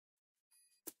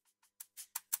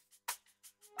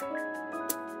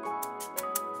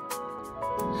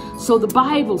So the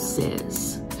Bible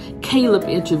says, Caleb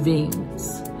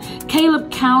intervenes.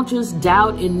 Caleb counters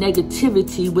doubt and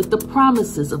negativity with the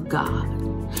promises of God.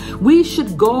 We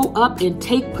should go up and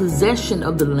take possession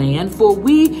of the land, for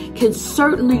we can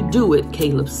certainly do it,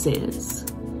 Caleb says.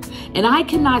 And I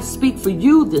cannot speak for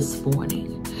you this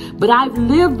morning, but I've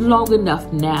lived long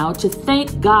enough now to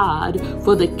thank God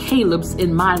for the Calebs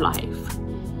in my life.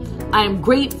 I am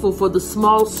grateful for the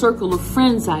small circle of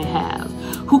friends I have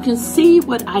who can see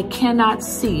what I cannot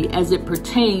see as it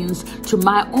pertains to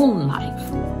my own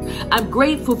life. I'm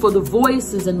grateful for the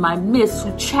voices in my midst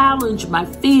who challenge my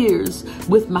fears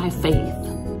with my faith.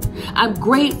 I'm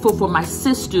grateful for my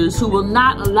sisters who will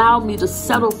not allow me to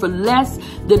settle for less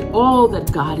than all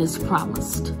that God has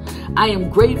promised. I am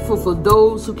grateful for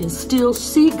those who can still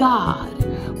see God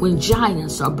when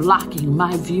giants are blocking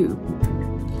my view.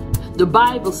 The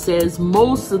Bible says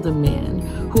most of the men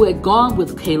who had gone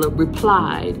with Caleb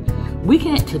replied, "We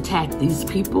can't attack these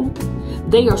people.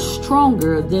 They are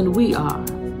stronger than we are."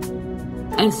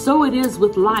 And so it is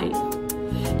with life.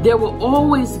 There will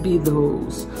always be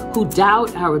those who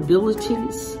doubt our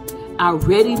abilities, our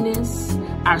readiness,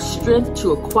 our strength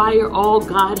to acquire all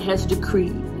God has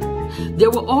decreed.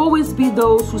 There will always be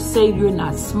those who say you're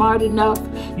not smart enough,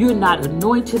 you're not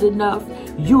anointed enough,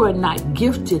 you are not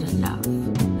gifted enough.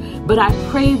 But I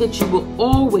pray that you will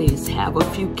always have a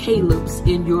few Calebs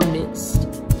in your midst.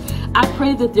 I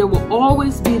pray that there will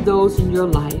always be those in your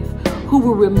life who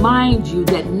will remind you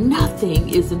that nothing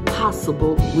is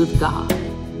impossible with God.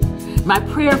 My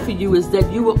prayer for you is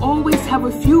that you will always have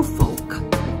a few folk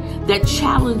that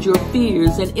challenge your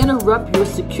fears and interrupt your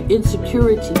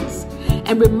insecurities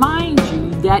and remind you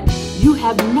that you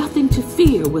have nothing to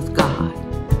fear with God.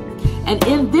 And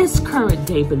in this current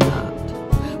day, beloved,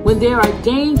 when there are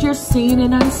dangers seen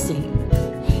and unseen,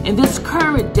 in this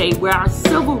current day where our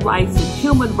civil rights and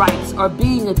human rights are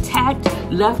being attacked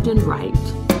left and right,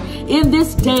 in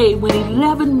this day when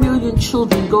 11 million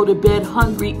children go to bed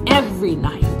hungry every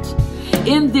night,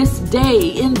 in this day,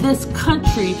 in this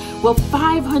country, where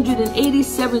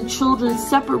 587 children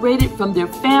separated from their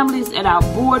families at our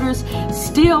borders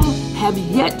still have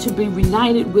yet to be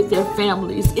reunited with their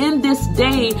families. In this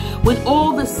day, when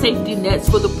all the safety nets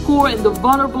for the poor and the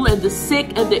vulnerable and the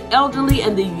sick and the elderly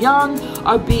and the young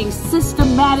are being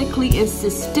systematically and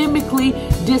systemically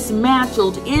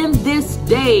dismantled. In this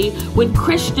day, when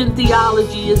Christian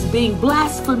theology is being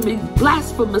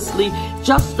blasphemously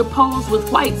juxtaposed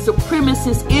with white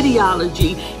supremacist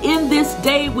ideology. In this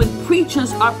day when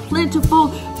preachers are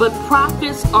plentiful but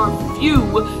prophets are few,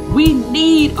 we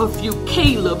need a few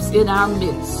Calebs in our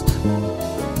midst.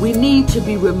 We need to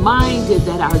be reminded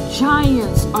that our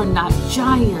giants are not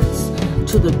giants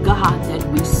to the God that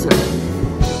we serve.